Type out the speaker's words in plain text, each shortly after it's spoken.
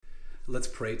Let's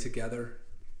pray together.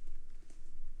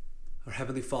 Our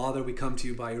Heavenly Father, we come to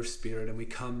you by your Spirit, and we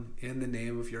come in the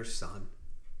name of your Son.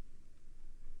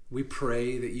 We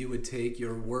pray that you would take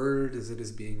your word as it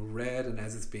is being read and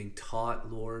as it's being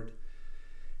taught, Lord.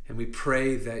 And we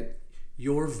pray that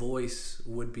your voice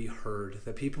would be heard,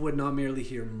 that people would not merely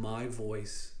hear my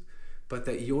voice, but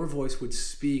that your voice would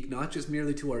speak not just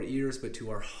merely to our ears, but to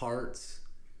our hearts.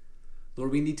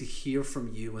 Lord, we need to hear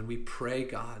from you, and we pray,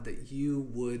 God, that you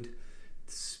would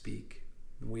speak.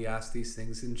 And we ask these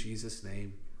things in Jesus'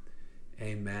 name.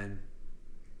 Amen.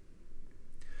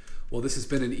 Well, this has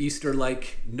been an Easter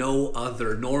like no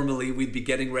other. Normally, we'd be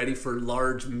getting ready for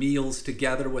large meals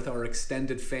together with our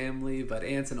extended family, but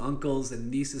aunts and uncles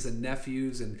and nieces and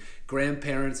nephews and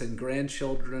grandparents and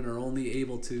grandchildren are only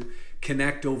able to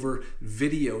connect over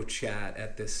video chat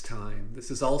at this time.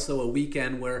 This is also a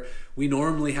weekend where we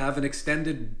normally have an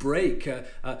extended break, a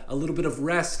little bit of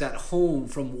rest at home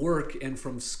from work and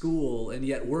from school, and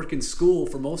yet work and school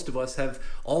for most of us have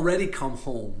already come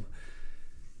home.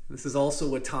 This is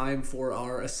also a time for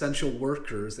our essential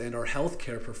workers and our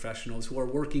healthcare professionals who are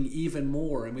working even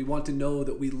more. And we want to know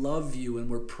that we love you and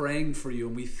we're praying for you.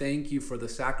 And we thank you for the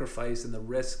sacrifice and the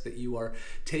risk that you are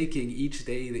taking each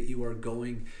day that you are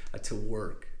going to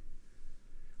work.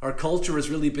 Our culture has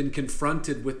really been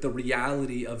confronted with the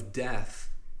reality of death.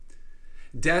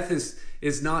 Death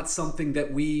is not something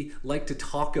that we like to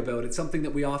talk about. It's something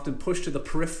that we often push to the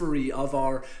periphery of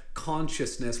our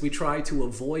consciousness. We try to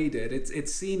avoid it.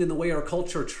 It's seen in the way our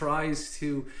culture tries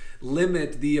to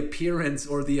limit the appearance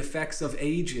or the effects of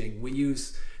aging. We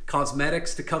use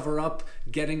cosmetics to cover up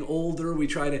getting older. We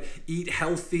try to eat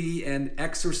healthy and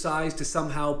exercise to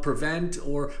somehow prevent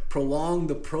or prolong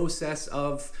the process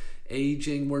of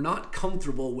aging. We're not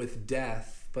comfortable with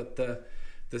death, but the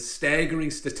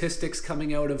staggering statistics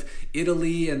coming out of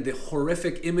Italy and the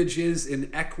horrific images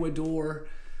in Ecuador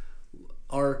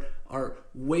are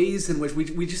ways in which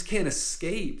we just can't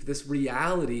escape this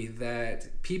reality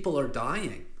that people are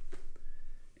dying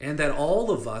and that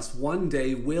all of us one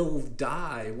day will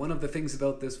die. One of the things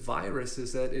about this virus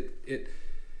is that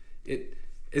it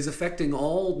is affecting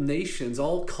all nations,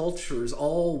 all cultures,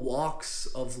 all walks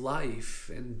of life,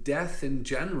 and death in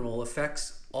general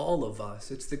affects all of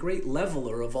us. It's the great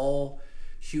leveler of all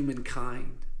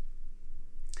humankind.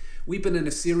 We've been in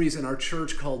a series in our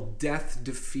church called Death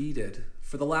Defeated.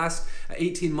 For the last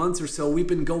 18 months or so, we've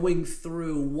been going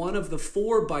through one of the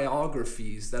 4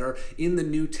 biographies that are in the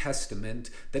New Testament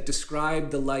that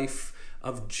describe the life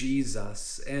of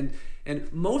Jesus. And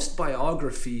most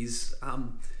biographies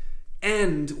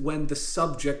end when the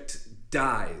subject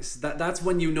dies. That's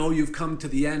when you know you've come to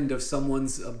the end of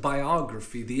someone's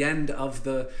biography, the end of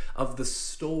the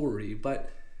story. But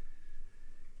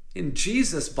in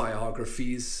Jesus'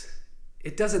 biographies,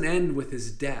 it doesn't end with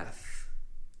his death.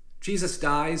 Jesus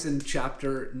dies in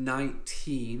chapter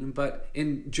 19, but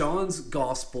in John's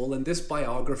gospel, in this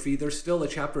biography, there's still a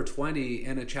chapter 20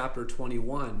 and a chapter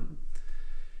 21.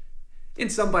 In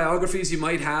some biographies, you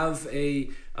might have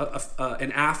an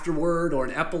afterword or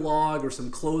an epilogue or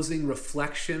some closing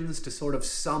reflections to sort of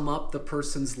sum up the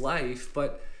person's life.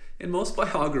 But in most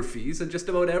biographies, and just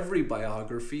about every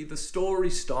biography, the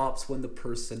story stops when the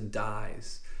person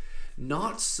dies.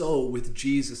 Not so with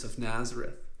Jesus of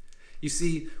Nazareth. You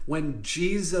see, when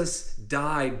Jesus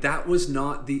died, that was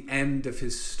not the end of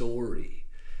his story.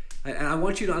 And I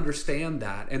want you to understand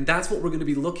that. And that's what we're going to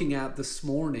be looking at this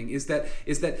morning, is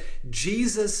that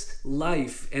Jesus'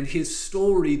 life and his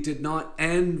story did not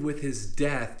end with his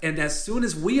death. And as soon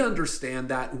as we understand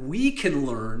that, we can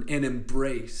learn and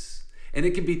embrace, and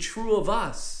it can be true of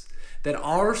us, that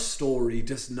our story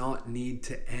does not need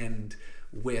to end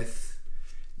with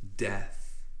death.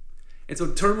 And so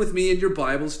turn with me in your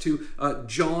Bibles to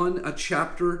John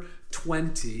chapter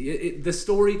 20. The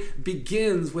story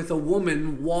begins with a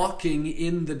woman walking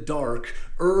in the dark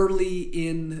early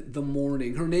in the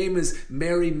morning. Her name is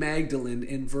Mary Magdalene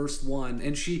in verse 1,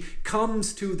 and she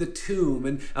comes to the tomb.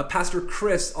 And Pastor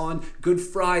Chris on Good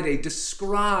Friday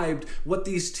described what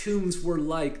these tombs were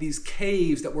like, these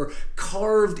caves that were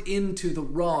carved into the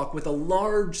rock with a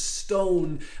large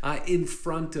stone in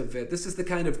front of it. This is the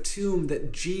kind of tomb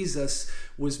that Jesus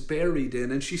was buried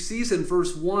in. And she sees in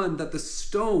verse 1 that the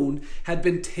stone had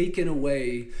been taken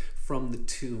away from the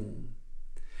tomb.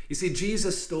 You see,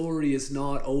 Jesus' story is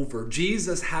not over.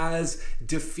 Jesus has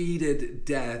defeated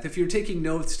death. If you're taking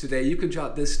notes today, you can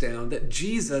jot this down, that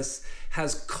Jesus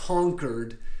has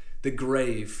conquered the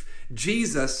grave.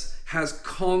 Jesus has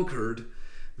conquered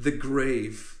the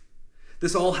grave.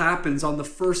 This all happens on the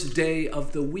first day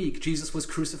of the week. Jesus was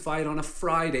crucified on a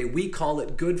Friday. We call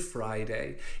it Good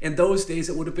Friday. In those days,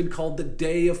 it would have been called the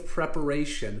Day of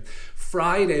Preparation.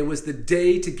 Friday was the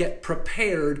day to get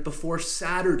prepared before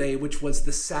Saturday, which was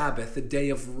the Sabbath, the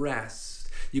day of rest.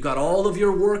 You got all of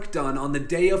your work done on the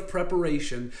day of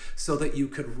preparation so that you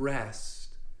could rest.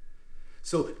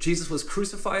 So Jesus was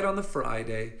crucified on the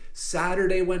Friday,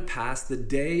 Saturday went past, the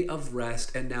day of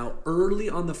rest, and now early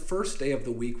on the first day of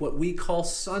the week, what we call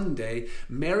Sunday,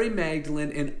 Mary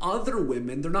Magdalene and other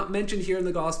women, they're not mentioned here in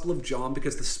the Gospel of John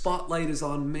because the spotlight is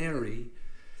on Mary.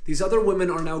 These other women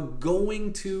are now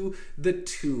going to the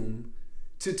tomb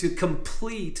to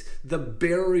complete the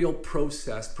burial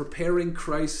process, preparing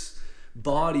Christ's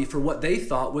body for what they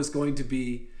thought was going to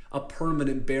be a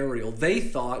permanent burial. They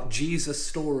thought Jesus'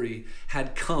 story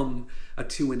had come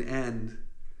to an end.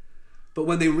 But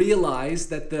when they realize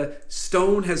that the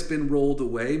stone has been rolled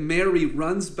away, Mary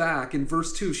runs back. In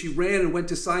verse 2, she ran and went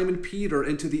to Simon Peter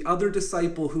and to the other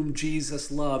disciple whom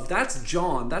Jesus loved. That's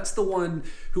John. That's the one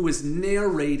who is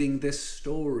narrating this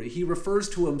story. He refers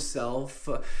to himself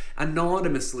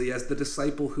anonymously as the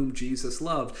disciple whom Jesus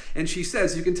loved. And she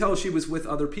says, you can tell she was with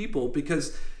other people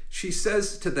because she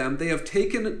says to them, they have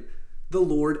taken the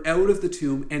Lord out of the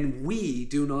tomb, and we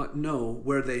do not know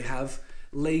where they have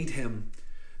laid him.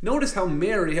 Notice how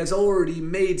Mary has already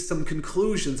made some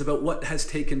conclusions about what has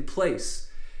taken place.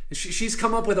 She's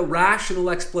come up with a rational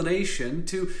explanation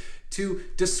to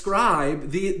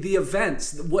describe the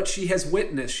events, what she has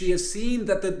witnessed. She has seen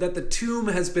that the tomb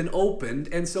has been opened,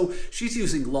 and so she's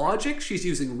using logic, she's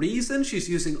using reason, she's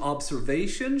using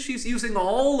observation, she's using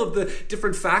all of the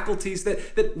different faculties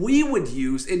that we would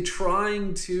use in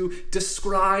trying to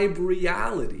describe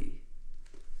reality.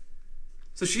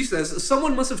 So she says,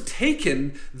 someone must have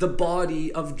taken the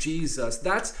body of Jesus.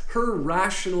 That's her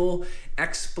rational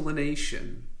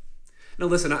explanation. Now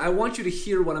listen, I want you to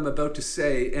hear what I'm about to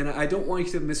say, and I don't want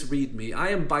you to misread me. I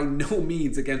am by no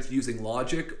means against using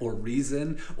logic or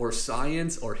reason or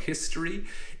science or history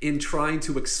in trying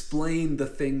to explain the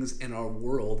things in our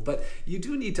world. But you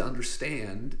do need to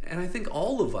understand, and I think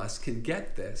all of us can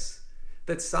get this,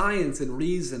 that science and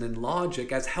reason and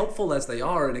logic, as helpful as they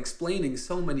are in explaining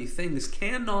so many things,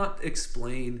 cannot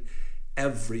explain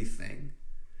everything.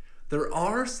 There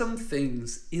are some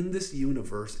things in this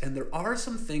universe, and there are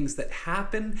some things that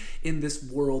happen in this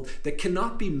world that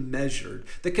cannot be measured,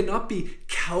 that cannot be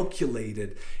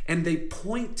calculated, and they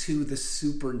point to the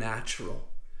supernatural.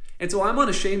 And so I'm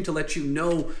unashamed to let you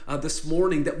know this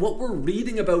morning that what we're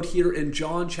reading about here in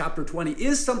John chapter 20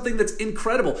 is something that's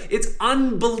incredible. It's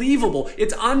unbelievable.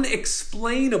 It's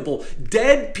unexplainable.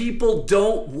 Dead people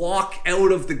don't walk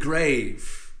out of the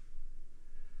grave.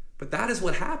 But that is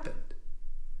what happened.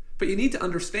 But you need to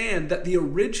understand that the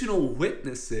original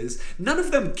witnesses, none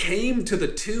of them came to the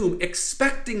tomb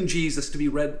expecting Jesus to be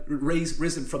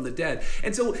risen from the dead.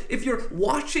 And so if you're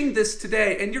watching this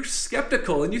today and you're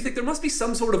skeptical and you think there must be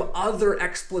some sort of other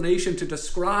explanation to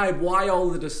describe why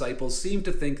all the disciples seem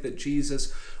to think that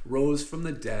Jesus rose from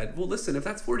the dead, well, listen, if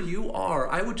that's where you are,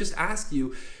 I would just ask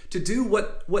you to do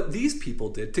what these people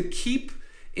did, to keep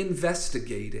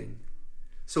investigating.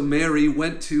 So Mary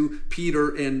went to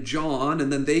Peter and John,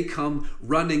 and then they come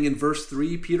running in verse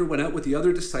 3. Peter went out with the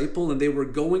other disciple, and they were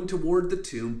going toward the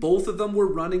tomb. Both of them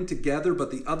were running together, but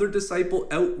the other disciple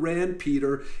outran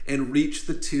Peter and reached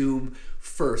the tomb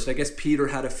first. I guess Peter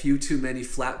had a few too many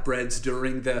flatbreads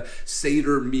during the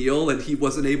Seder meal, and he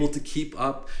wasn't able to keep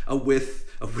up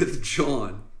with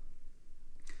John.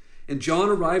 And John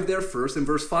arrived there first. In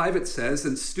verse 5 it says,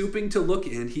 and stooping to look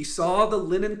in, he saw the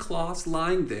linen cloths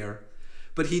lying there,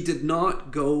 but he did not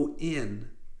go in.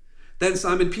 Then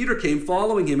Simon Peter came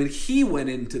following him, and he went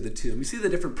into the tomb. You see the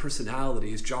different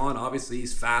personalities. John, obviously,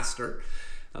 he's faster,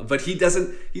 but he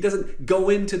doesn't go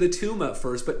into the tomb at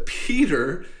first. But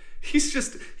Peter, he's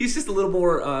just a little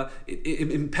more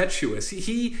impetuous.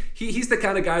 He's the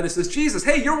kind of guy that says, Jesus,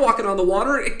 hey, you're walking on the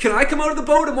water. Can I come out of the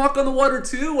boat and walk on the water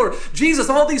too? Or Jesus,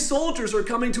 all these soldiers are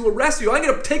coming to arrest you. I'm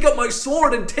going to take out my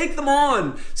sword and take them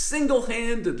on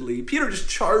single-handedly. Peter just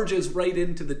charges right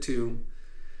into the tomb.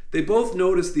 They both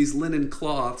notice these linen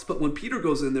cloths, but when Peter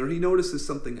goes in there, he notices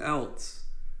something else.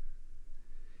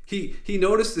 He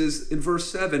notices in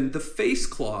verse 7 the face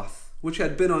cloth which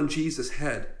had been on Jesus'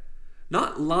 head.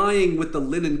 Not lying with the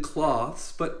linen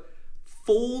cloths, but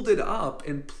folded up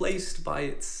and placed by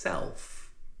itself.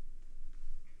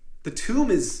 The tomb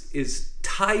is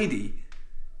tidy,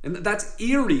 and that's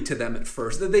eerie to them at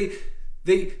first. This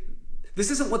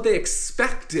isn't what they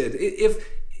expected.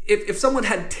 if someone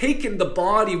had taken the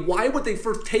body, why would they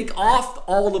first take off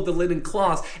all of the linen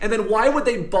cloths? And then why would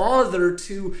they bother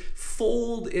to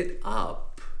fold it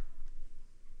up?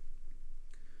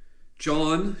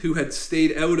 John, who had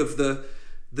stayed out of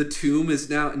the tomb, is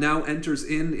now enters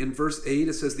in verse 8.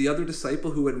 It says, the other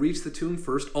disciple who had reached the tomb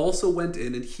first also went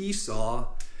in, and he saw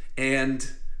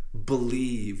and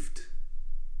believed.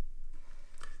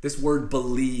 This word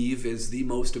believe is the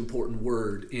most important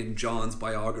word in John's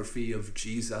biography of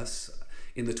Jesus.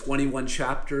 In the 21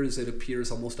 chapters, it appears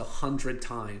almost 100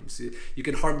 times. You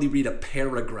can hardly read a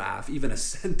paragraph, even a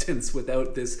sentence,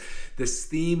 without this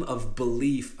theme of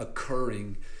belief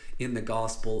occurring in the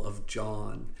Gospel of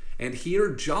John. And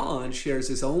here John shares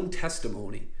his own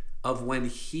testimony of when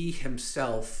he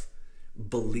himself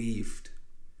believed.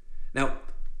 Now,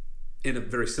 in a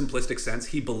very simplistic sense,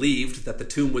 he believed that the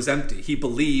tomb was empty. He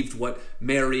believed what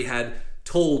Mary had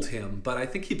told him, but I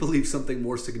think he believed something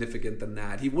more significant than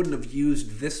that. He wouldn't have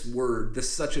used this word,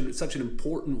 such an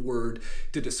important word,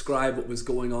 to describe what was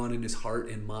going on in his heart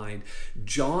and mind.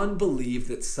 John believed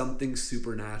that something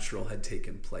supernatural had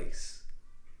taken place.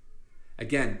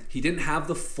 Again, he didn't have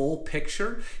the full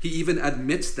picture. He even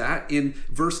admits that in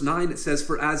verse 9. It says,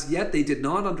 for as yet they did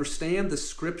not understand the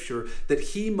scripture that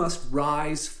he must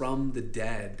rise from the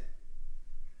dead.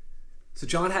 So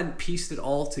John hadn't pieced it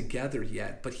all together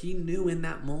yet, but he knew in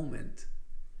that moment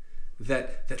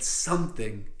that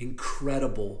something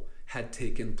incredible had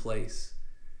taken place.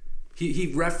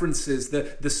 He references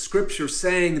the scripture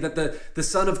saying that the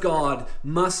Son of God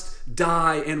must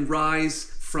die and rise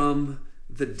from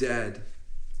the dead.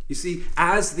 You see,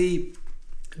 as the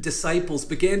disciples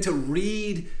began to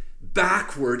read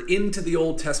backward into the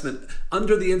Old Testament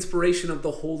under the inspiration of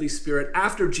the Holy Spirit,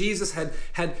 after Jesus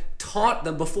had taught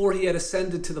them before he had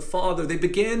ascended to the Father, they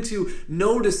began to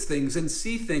notice things and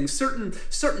see things,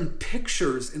 certain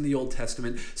pictures in the Old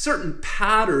Testament, certain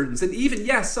patterns, and even,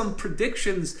 yes, some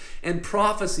predictions and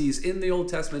prophecies in the Old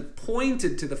Testament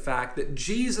pointed to the fact that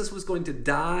Jesus was going to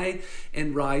die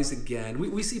and rise again.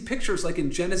 We see pictures like in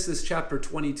Genesis chapter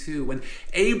 22, when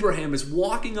Abraham is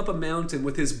walking up a mountain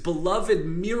with his beloved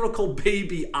miracle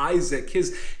baby Isaac.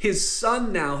 His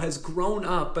son now has grown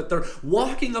up, but they're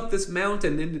walking up this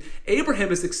mountain, and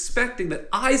Abraham is expecting that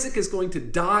Isaac is going to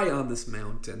die on this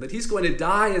mountain, that he's going to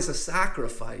die as a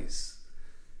sacrifice.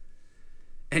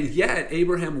 And yet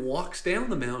Abraham walks down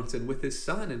the mountain with his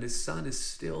son, and his son is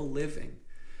still living.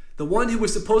 The one who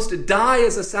was supposed to die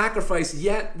as a sacrifice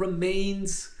yet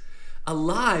remains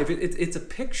alive. It's a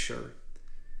picture.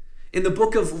 In the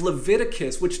book of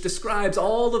Leviticus, which describes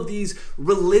all of these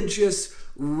religious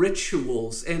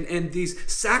rituals and these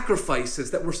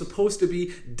sacrifices that were supposed to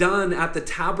be done at the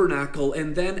tabernacle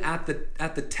and then at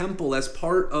the temple as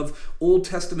part of Old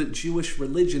Testament Jewish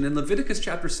religion. In Leviticus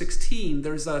chapter 16,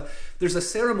 there's a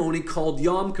ceremony called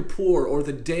Yom Kippur, or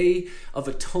the Day of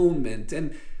Atonement.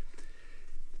 And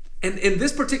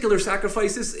this particular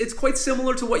sacrifice it's quite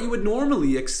similar to what you would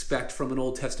normally expect from an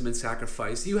Old Testament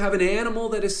sacrifice. You have an animal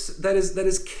that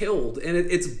is killed, and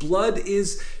its blood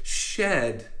is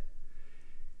shed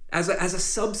as a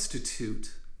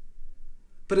substitute.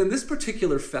 But in this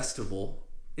particular festival,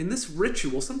 in this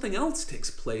ritual, something else takes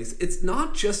place. It's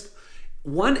not just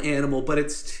one animal, but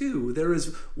it's two. There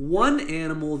is one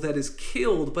animal that is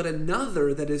killed, but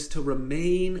another that is to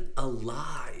remain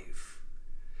alive.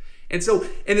 And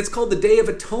it's called the Day of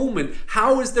Atonement.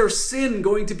 How is their sin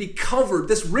going to be covered?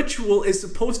 This ritual is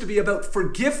supposed to be about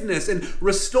forgiveness and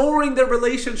restoring their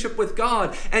relationship with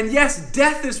God. And yes,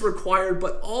 death is required,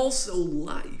 but also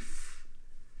life.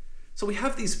 So we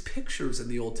have these pictures in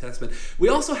the Old Testament. We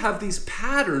also have these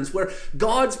patterns where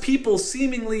God's people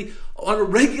seemingly on a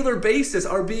regular basis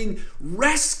are being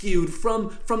rescued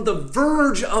from the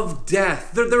verge of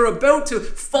death. They're about to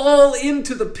fall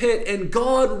into the pit, and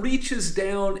God reaches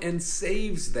down and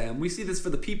saves them. We see this for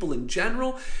the people in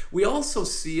general. We also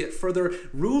see it for their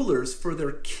rulers, for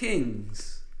their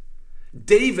kings.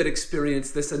 David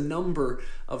experienced this a number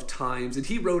of times, and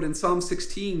he wrote in Psalm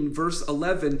 16, verse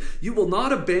 11, "You will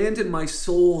not abandon my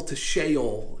soul to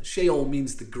Sheol." Sheol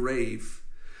means the grave.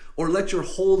 "Or let your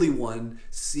Holy One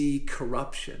see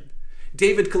corruption."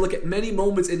 David could look at many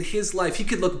moments in his life. He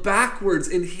could look backwards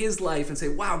in his life and say,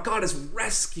 wow, God has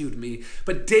rescued me.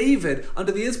 But David,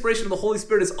 under the inspiration of the Holy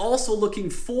Spirit, is also looking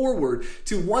forward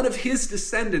to one of his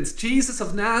descendants, Jesus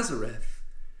of Nazareth,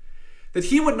 that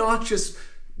he would not just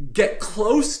get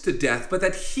close to death, but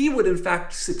that he would in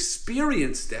fact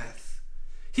experience death.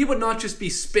 He would not just be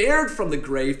spared from the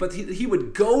grave, but he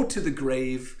would go to the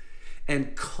grave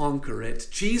and conquer it.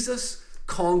 Jesus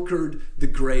conquered the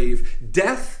grave.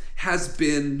 Death has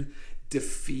been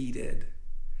defeated.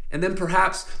 And then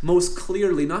perhaps most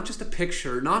clearly, not just a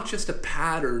picture, not just a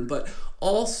pattern, but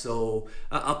also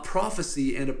a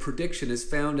prophecy and a prediction is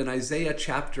found in Isaiah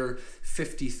chapter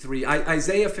 53.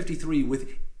 Isaiah 53 with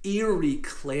eerie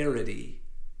clarity.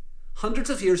 Hundreds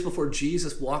of years before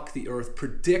Jesus walked the earth,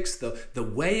 predicts the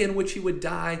way in which he would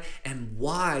die and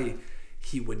why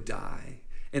he would die.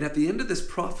 And at the end of this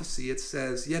prophecy, it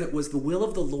says, "Yet it was the will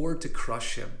of the Lord to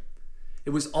crush him." It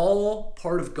was all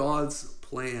part of God's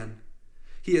plan.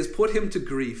 He has put him to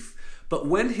grief. But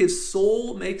when his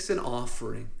soul makes an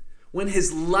offering, when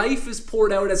his life is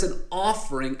poured out as an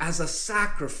offering, as a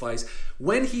sacrifice,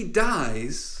 when he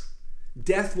dies,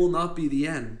 death will not be the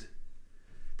end.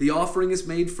 The offering is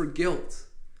made for guilt.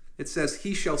 It says,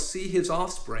 "He shall see his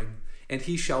offspring, and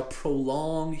he shall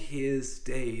prolong his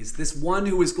days." This one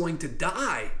who is going to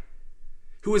die,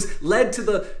 who is led to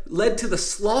the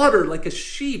slaughter like a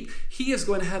sheep, he is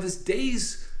going to have his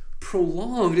days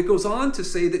prolonged. It goes on to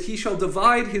say that he shall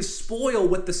divide his spoil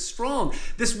with the strong.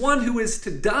 This one who is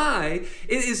to die,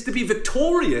 it is to be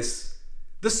victorious.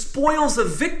 The spoils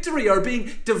of victory are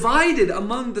being divided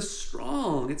among the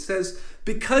strong. It says,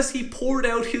 because he poured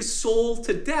out his soul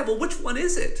to death. Well, which one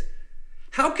is it?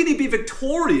 How can he be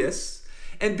victorious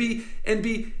and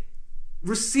be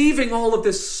receiving all of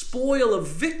this spoil of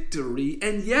victory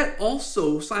and yet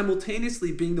also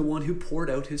simultaneously being the one who poured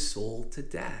out his soul to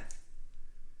death?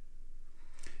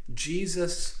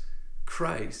 Jesus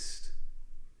Christ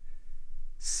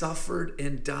suffered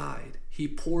and died. He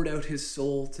poured out his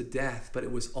soul to death, but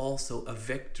it was also a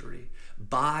victory.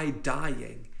 By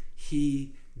dying,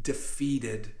 he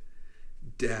defeated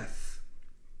death.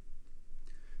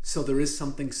 So there is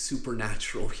something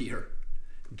supernatural here.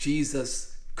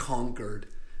 Jesus conquered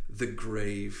the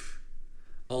grave.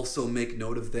 Also make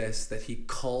note of this, that he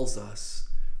calls us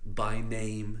by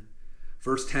name.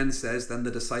 Verse 10 says, "Then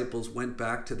the disciples went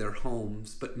back to their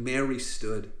homes, but Mary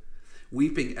stood,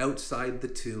 weeping outside the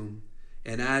tomb.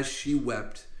 And as she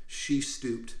wept, she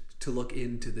stooped to look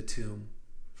into the tomb."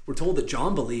 We're told that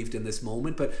John believed in this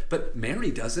moment, but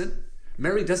Mary doesn't.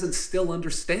 Mary doesn't still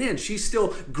understand. She's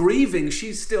still grieving.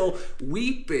 She's still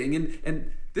weeping.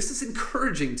 And this is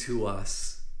encouraging to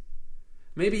us.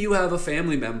 Maybe you have a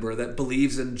family member that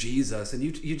believes in Jesus and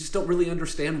you just don't really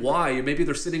understand why. Maybe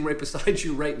they're sitting right beside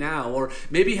you right now. Or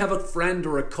maybe you have a friend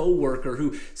or a coworker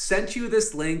who sent you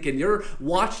this link and you're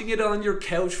watching it on your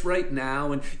couch right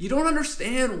now and you don't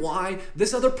understand why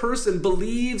this other person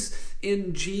believes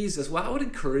in Jesus. Well, I would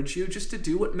encourage you just to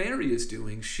do what Mary is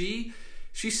doing. She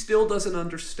still doesn't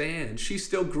understand. She's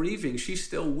still grieving. She's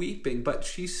still weeping, but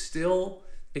she's still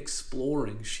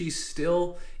exploring. She's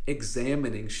still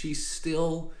examining. She's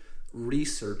still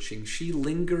researching. She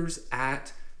lingers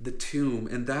at the tomb,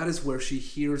 and that is where she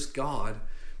hears God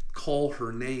call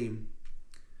her name.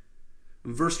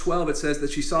 In verse 12, it says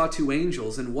that she saw two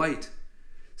angels in white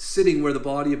sitting where the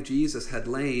body of Jesus had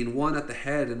lain, one at the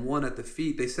head and one at the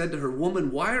feet. They said to her,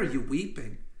 "Woman, why are you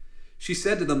weeping?" She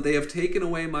said to them, "They have taken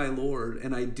away my Lord,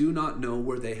 and I do not know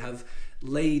where they have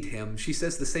laid him." She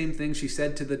says the same thing she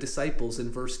said to the disciples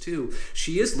in verse 2.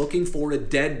 She is looking for a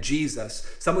dead Jesus,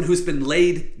 someone who's been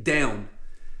laid down.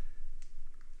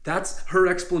 That's her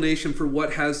explanation for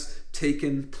what has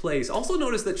taken place. Also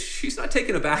notice that she's not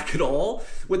taken aback at all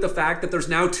with the fact that there's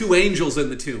now two angels in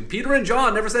the tomb. Peter and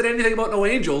John never said anything about no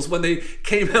angels when they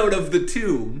came out of the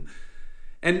tomb.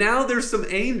 And now there's some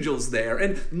angels there.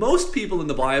 And most people in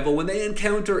the Bible, when they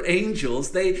encounter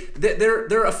angels,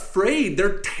 they're afraid,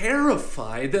 they're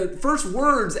terrified. The first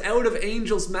words out of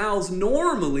angels' mouths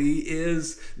normally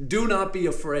is, "Do not be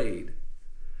afraid."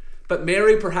 But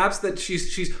Mary, perhaps that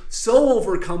she's so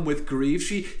overcome with grief,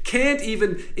 she can't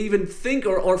even think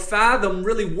or fathom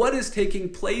really what is taking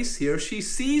place here. She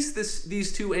sees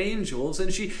these two angels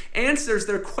and she answers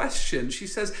their question. She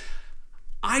says,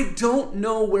 "I don't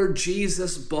know where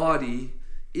Jesus' body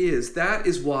is. That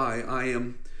is why I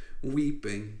am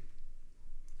weeping."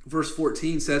 Verse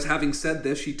 14 says, having said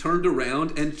this, she turned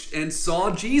around and saw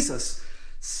Jesus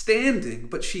standing,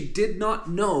 but she did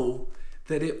not know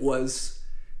that it was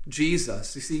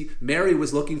Jesus. You see, Mary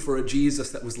was looking for a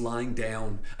Jesus that was lying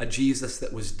down, a Jesus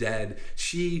that was dead.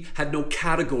 She had no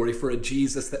category for a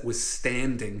Jesus that was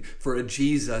standing, for a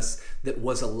Jesus that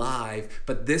was alive.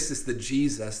 But this is the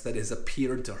Jesus that has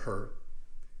appeared to her.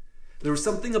 There was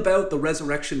something about the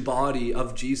resurrection body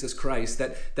of Jesus Christ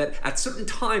that at certain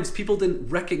times people didn't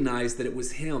recognize that it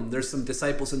was him. There's some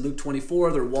disciples in Luke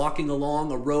 24. They're walking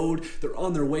along a road. They're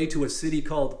on their way to a city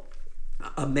called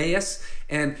Emmaus,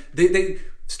 and they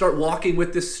start walking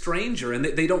with this stranger, and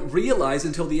they don't realize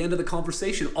until the end of the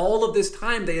conversation, all of this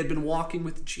time they had been walking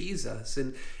with Jesus.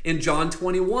 And in John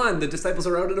 21, the disciples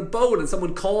are out in a boat and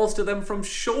someone calls to them from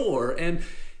shore, and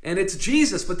it's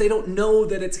Jesus, but they don't know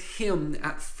that it's him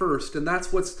at first. And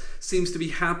that's what seems to be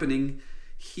happening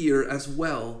here as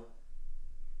well.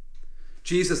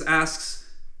 Jesus asks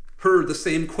her the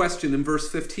same question in verse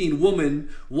 15. "Woman,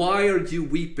 why are you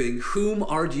weeping? Whom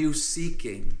are you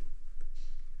seeking?"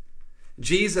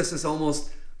 Jesus is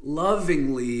almost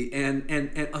lovingly and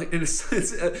in a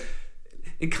sense,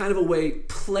 in kind of a way,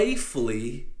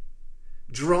 playfully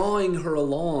drawing her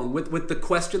along with the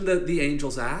question that the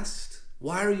angels asked.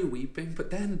 Why are you weeping?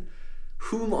 But then,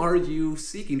 whom are you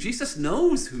seeking? Jesus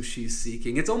knows who she's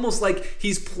seeking. It's almost like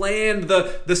he's planned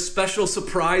the special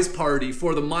surprise party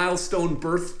for the milestone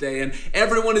birthday, and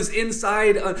everyone is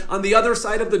inside on the other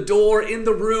side of the door in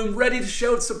the room ready to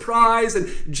shout surprise, and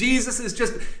Jesus is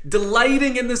just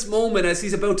delighting in this moment as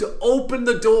he's about to open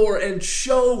the door and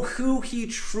show who he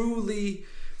truly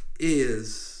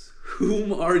is.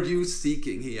 "Whom are you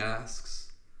seeking?" he asks.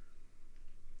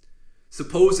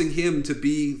 Supposing him to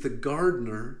be the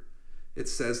gardener, it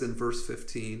says in verse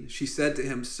 15, she said to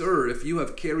him, "Sir, if you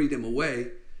have carried him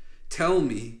away, tell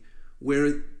me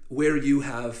where you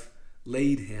have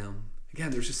laid him."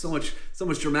 Again, there's just so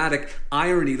much dramatic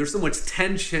irony. There's so much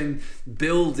tension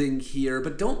building here.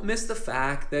 But don't miss the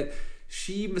fact that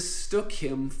she mistook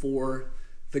him for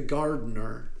the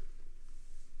gardener.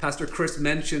 Pastor Chris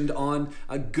mentioned on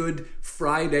a Good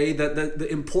Friday that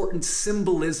the important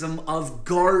symbolism of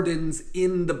gardens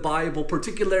in the Bible,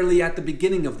 particularly at the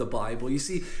beginning of the Bible. You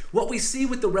see, what we see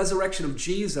with the resurrection of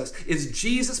Jesus is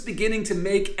Jesus beginning to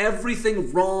make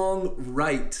everything wrong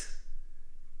right.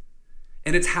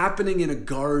 And it's happening in a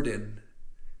garden.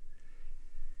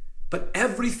 But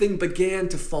everything began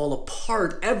to fall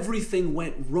apart. Everything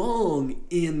went wrong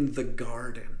in the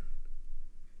garden.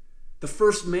 The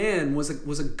first man was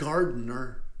a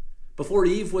gardener. Before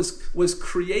Eve was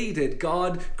created,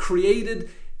 God created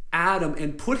Adam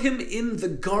and put him in the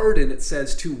garden, it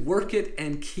says, to work it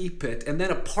and keep it. And then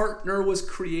a partner was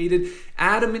created.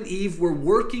 Adam and Eve were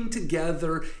working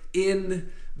together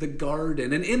in the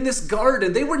garden. And in this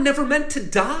garden, they were never meant to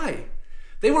die.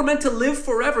 They were meant to live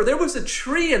forever. There was a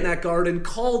tree in that garden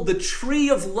called the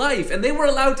tree of life, and they were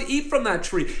allowed to eat from that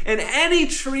tree, and any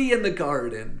tree in the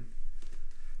garden.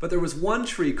 But there was one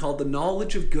tree called the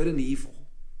knowledge of good and evil.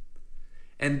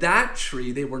 And that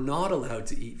tree they were not allowed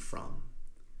to eat from.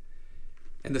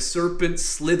 And the serpent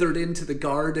slithered into the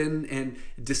garden and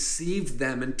deceived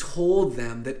them and told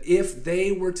them that if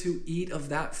they were to eat of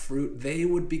that fruit, they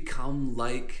would become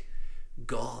like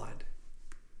God.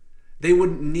 They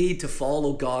wouldn't need to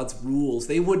follow God's rules.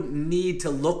 They wouldn't need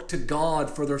to look to God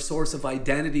for their source of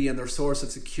identity and their source of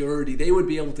security. They would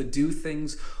be able to do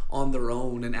things on their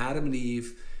own. And Adam and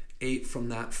Eve ate from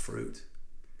that fruit.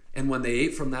 And when they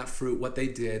ate from that fruit, what they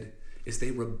did is they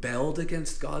rebelled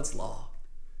against God's law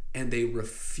and they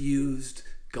refused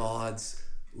God's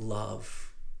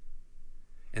love.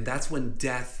 And that's when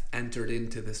death entered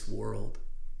into this world.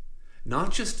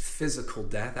 Not just physical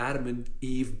death, Adam and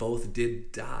Eve both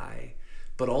did die,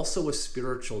 but also a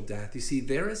spiritual death. You see,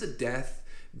 there is a death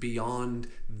beyond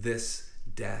this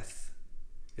death.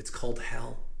 It's called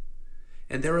hell.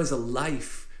 And there is a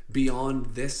life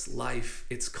beyond this life.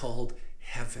 It's called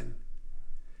heaven.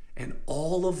 And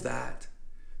all of that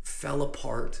fell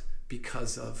apart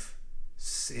because of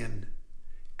sin.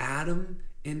 Adam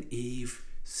and Eve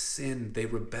sinned. They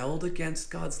rebelled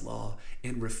against God's law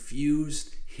and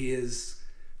refused his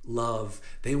love.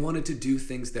 They wanted to do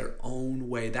things their own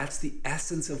way. That's the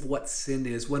essence of what sin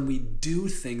is. When we do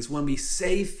things, when we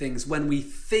say things, when we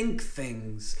think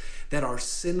things that are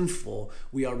sinful,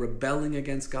 we are rebelling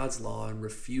against God's law and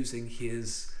refusing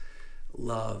his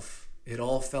love. It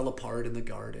all fell apart in the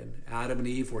garden. Adam and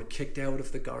Eve were kicked out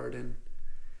of the garden,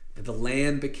 and the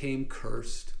land became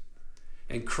cursed.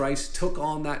 And Christ took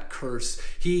on that curse.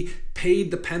 He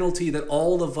paid the penalty that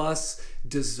all of us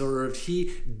deserved.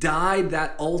 He died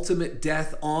that ultimate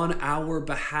death on our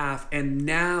behalf. And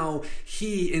now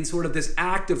he, in sort of this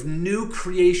act of new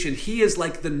creation, he is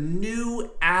like the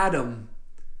new Adam.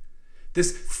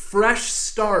 This fresh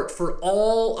start for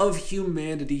all of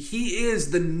humanity. He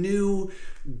is the new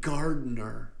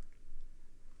gardener.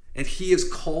 And he is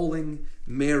calling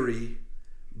Mary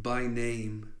by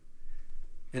name.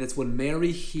 And it's when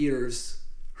Mary hears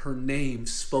her name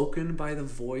spoken by the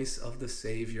voice of the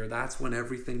Savior, that's when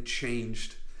everything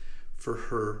changed for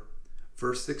her.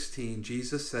 Verse 16,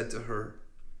 Jesus said to her,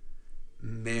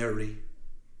 "Mary."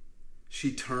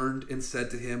 She turned and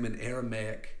said to him in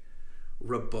Aramaic,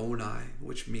 "Rabboni,"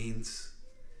 which means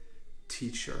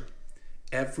teacher.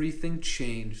 Everything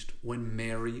changed when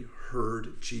Mary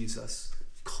heard Jesus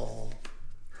call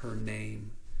her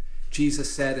name.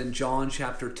 Jesus said in John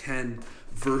chapter 10,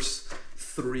 verse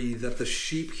 3, that the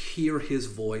sheep hear his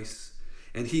voice,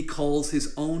 and he calls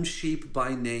his own sheep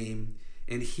by name,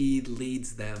 and he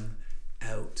leads them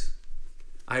out.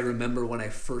 I remember when I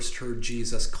first heard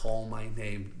Jesus call my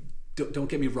name. Don't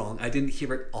get me wrong, I didn't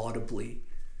hear it audibly.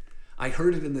 I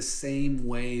heard it in the same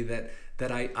way that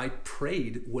I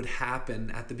prayed would happen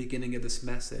at the beginning of this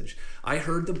message. I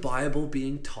heard the Bible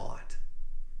being taught.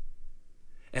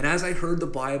 And as I heard the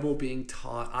Bible being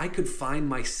taught, I could find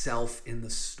myself in the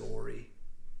story.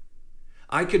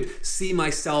 I could see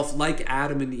myself like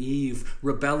Adam and Eve,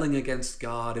 rebelling against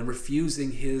God and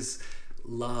refusing his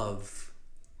love.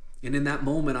 And in that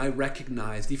moment, I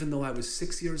recognized, even though I was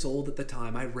 6 years old at the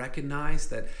time, I recognized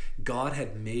that God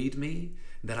had made me,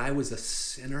 that I was a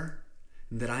sinner,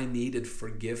 and that I needed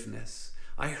forgiveness.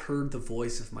 I heard the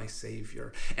voice of my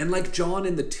Savior. And like John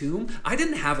in the tomb, I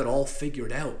didn't have it all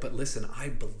figured out, but listen, I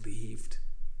believed.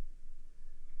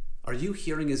 Are you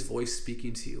hearing his voice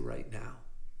speaking to you right now?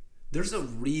 There's a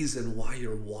reason why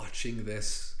you're watching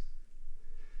this.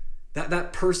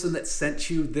 That person that sent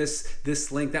you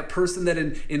this link, that person that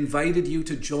invited you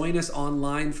to join us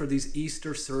online for these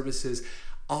Easter services,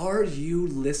 are you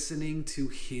listening to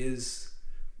his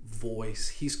voice?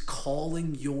 He's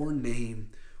calling your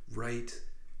name right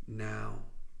now.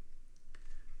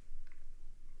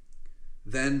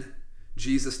 Then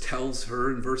Jesus tells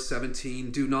her in verse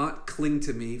 17, "Do not cling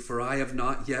to me, for I have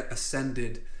not yet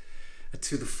ascended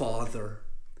to the Father."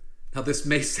 Now this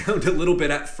may sound a little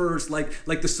bit at first like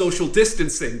the social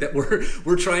distancing that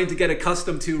we're trying to get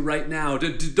accustomed to right now.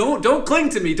 Don't cling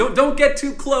to me. Don't get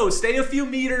too close. Stay a few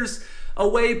meters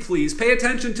away, please. Pay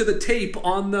attention to the tape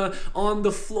on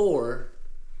the floor.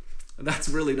 That's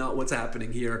really not what's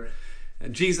happening here.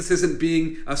 And Jesus isn't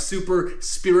being super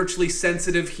spiritually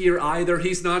sensitive here either.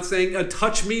 He's not saying,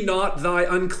 "Touch me not, thy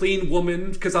unclean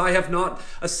woman, because I have not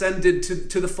ascended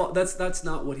to the Father." That's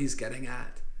not what he's getting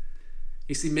at.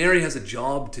 You see, Mary has a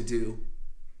job to do.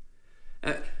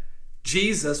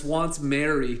 Jesus wants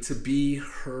Mary to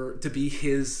be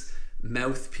his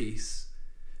mouthpiece.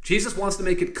 Jesus wants to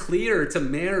make it clear to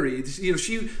Mary.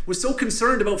 She was so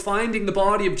concerned about finding the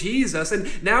body of Jesus,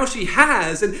 and now she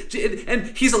has, and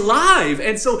he's alive,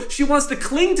 and so she wants to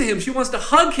cling to him. She wants to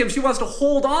hug him. She wants to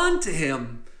hold on to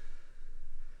him.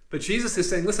 But Jesus is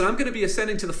saying, listen, I'm going to be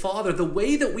ascending to the Father. The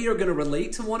way that we are going to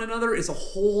relate to one another is a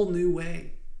whole new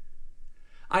way.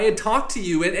 I had talked to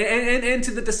you and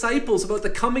to the disciples about the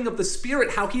coming of the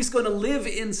Spirit, how he's going to live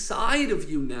inside of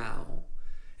you now.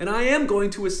 And I am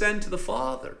going to ascend to the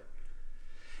Father.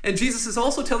 And Jesus is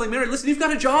also telling Mary, listen, you've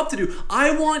got a job to do.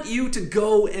 I want you to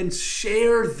go and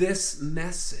share this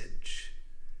message.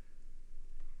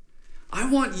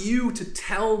 I want you to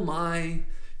tell my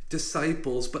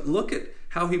disciples. But look at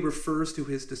how he refers to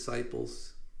his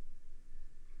disciples.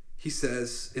 He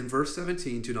says in verse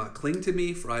 17, "Do not cling to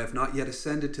me, for I have not yet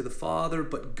ascended to the Father,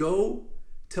 but go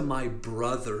to my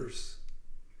brothers.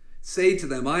 Say to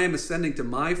them, I am ascending to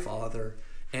my Father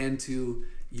and to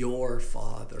your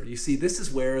Father." You see, this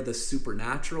is where the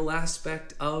supernatural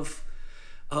aspect of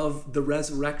the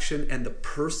resurrection and the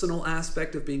personal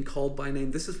aspect of being called by name,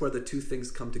 this is where the two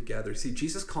things come together. See,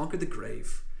 Jesus conquered the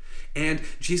grave, and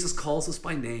Jesus calls us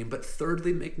by name. But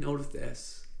thirdly, make note of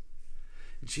this.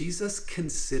 Jesus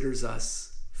considers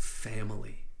us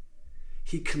family.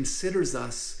 He considers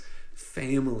us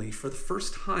family. For the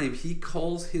first time, he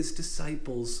calls his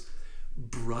disciples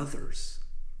brothers.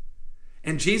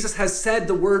 And Jesus has said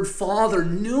the word Father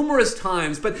numerous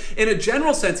times, but in a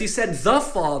general sense, he said the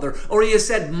Father, or he has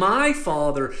said my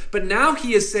Father, but now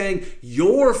he is saying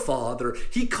your Father.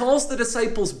 He calls the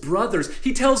disciples brothers.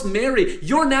 He tells Mary,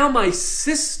 you're now my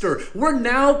sister. We're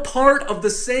now part of the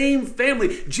same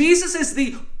family. Jesus is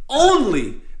the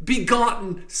only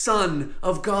begotten Son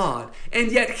of God,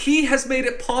 and yet he has made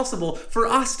it possible for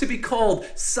us to be called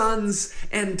sons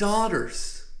and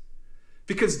daughters.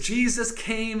 Because Jesus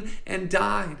came and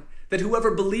died, that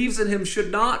whoever believes in him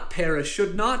should not perish,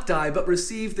 should not die, but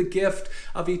receive the gift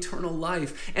of eternal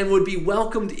life and would be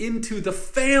welcomed into the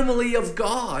family of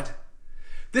God.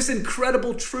 This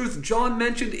incredible truth John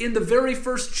mentioned in the very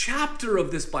first chapter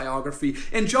of this biography.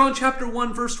 In John chapter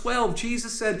 1, verse 12,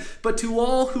 Jesus said, "But to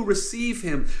all who receive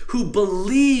him, who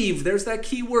believe," there's that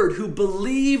key word, who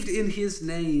believed in his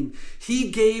name,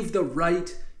 he gave the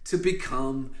right to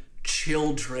become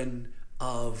children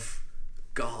of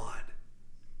God.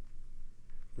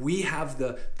 We have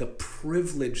the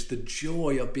privilege, the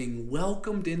joy of being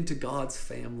welcomed into God's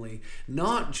family,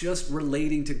 not just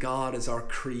relating to God as our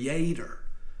creator,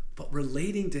 but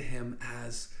relating to him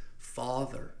as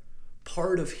Father,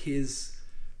 part of his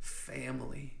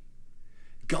family.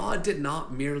 God did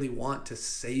not merely want to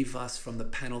save us from the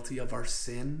penalty of our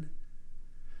sin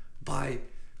by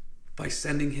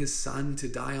sending his son to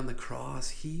die on the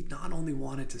cross. He not only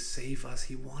wanted to save us,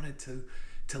 he wanted to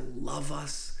love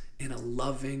us in a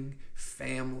loving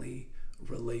family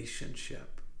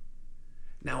relationship.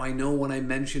 Now, I know when I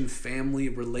mention family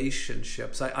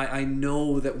relationships, I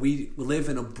know that we live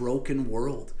in a broken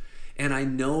world. And I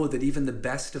know that even the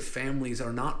best of families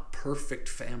are not perfect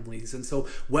families. And so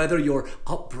whether your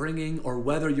upbringing or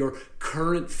whether your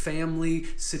current family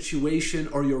situation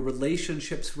or your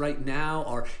relationships right now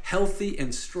are healthy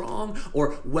and strong,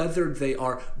 or whether they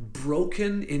are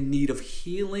broken in need of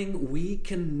healing, we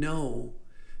can know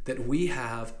that we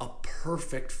have a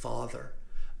perfect Father,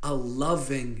 a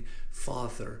loving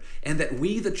Father, and that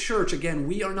we, the church, again,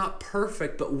 we are not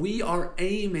perfect, but we are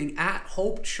aiming at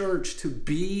Hope Church to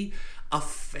be a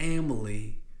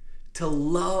family, to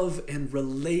love and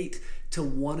relate to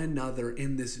one another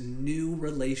in this new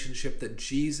relationship that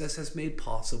Jesus has made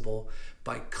possible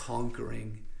by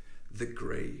conquering the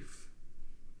grave.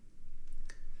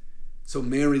 So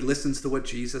Mary listens to what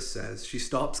Jesus says. She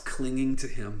stops clinging to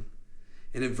him.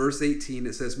 And in verse 18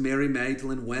 it says, Mary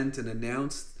Magdalene went and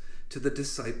announced to the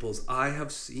disciples, I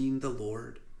have seen the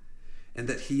Lord, and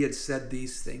that he had said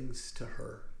these things to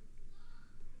her.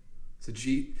 So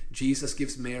Jesus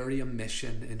gives Mary a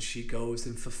mission, and she goes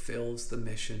and fulfills the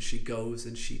mission. She goes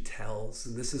and she tells.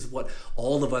 And this is what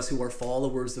all of us who are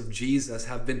followers of Jesus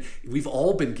have been. We've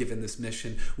all been given this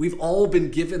mission. We've all been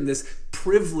given this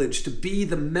privilege to be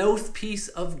the mouthpiece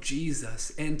of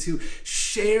Jesus and to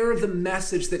share the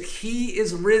message that he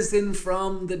is risen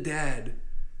from the dead.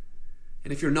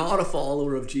 And if you're not a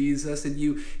follower of Jesus and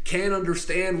you can't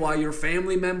understand why your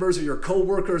family members or your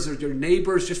coworkers or your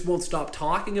neighbors just won't stop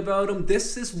talking about him,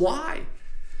 this is why.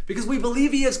 Because we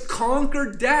believe he has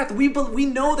conquered death. We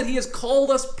know that he has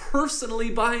called us personally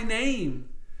by name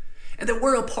and that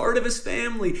we're a part of his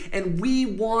family. And we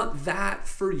want that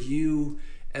for you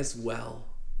as well.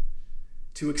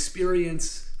 To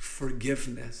experience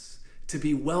forgiveness, to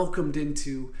be welcomed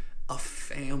into a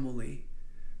family.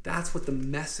 That's what the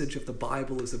message of the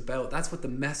Bible is about. That's what the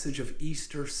message of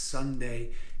Easter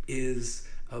Sunday is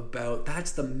about.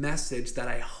 That's the message that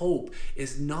I hope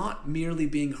is not merely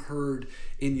being heard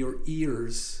in your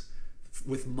ears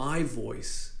with my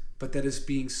voice, but that is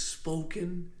being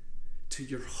spoken to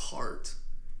your heart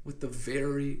with the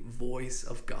very voice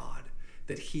of God,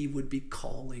 that he would be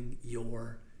calling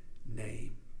your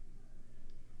name.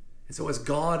 And so as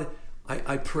God,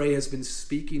 I pray, has been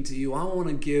speaking to you, I want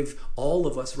to give all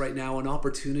of us right now an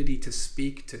opportunity to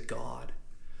speak to God.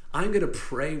 I'm going to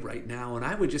pray right now, and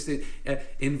I would just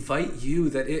invite you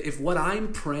that if what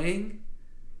I'm praying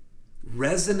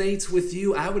resonates with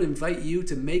you, I would invite you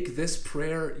to make this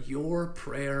prayer your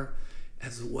prayer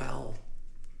as well.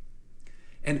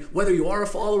 And whether you are a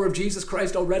follower of Jesus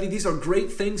Christ already, these are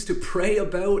great things to pray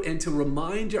about and to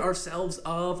remind ourselves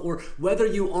of. Or whether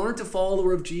you aren't a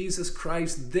follower of Jesus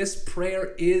Christ, this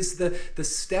prayer is the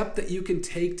step that you can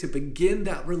take to begin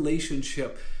that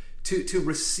relationship, to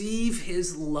receive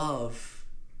his love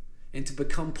and to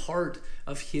become part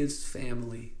of his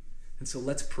family. And so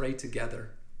let's pray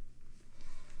together.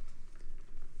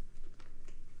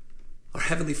 Our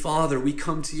Heavenly Father, we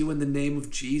come to you in the name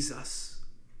of Jesus.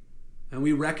 And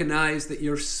we recognize that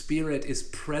your Spirit is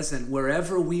present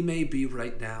wherever we may be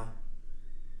right now.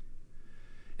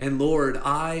 And Lord,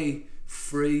 I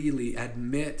freely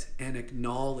admit and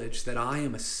acknowledge that I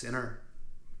am a sinner.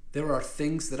 There are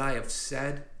things that I have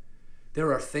said.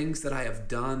 There are things that I have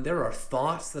done. There are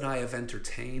thoughts that I have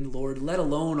entertained, Lord, let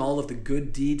alone all of the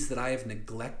good deeds that I have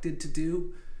neglected to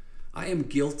do. I am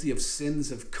guilty of sins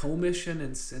of commission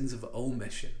and sins of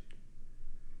omission.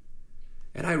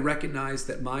 And I recognize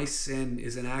that my sin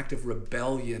is an act of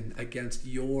rebellion against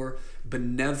your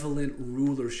benevolent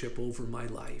rulership over my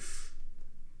life.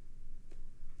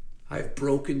 I have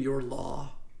broken your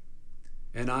law,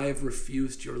 and I have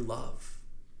refused your love.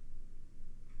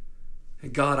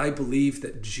 And God, I believe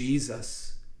that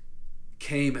Jesus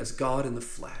came as God in the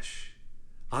flesh.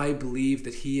 I believe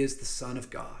that he is the Son of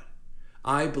God.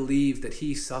 I believe that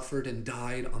he suffered and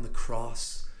died on the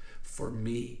cross for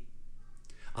me.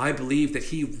 I believe that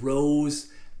he rose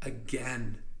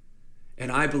again,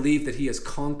 and I believe that he has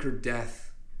conquered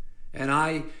death, and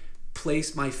I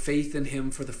place my faith in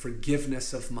him for the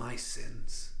forgiveness of my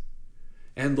sins.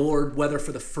 And Lord, whether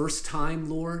for the first time,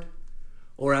 Lord,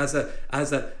 or as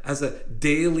a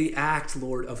daily act,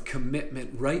 Lord, of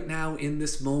commitment. Right now in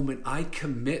this moment, I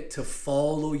commit to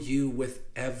follow you with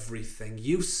everything.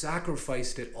 You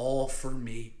sacrificed it all for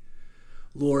me.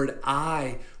 Lord,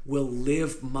 I will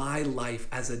live my life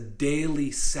as a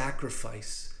daily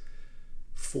sacrifice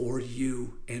for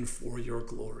you and for your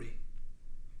glory.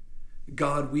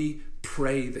 God, we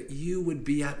pray that you would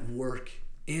be at work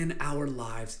in our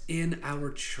lives, in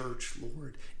our church,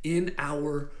 Lord, in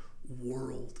our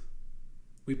world.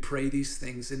 We pray these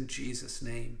things in Jesus'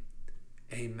 name.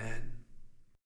 Amen.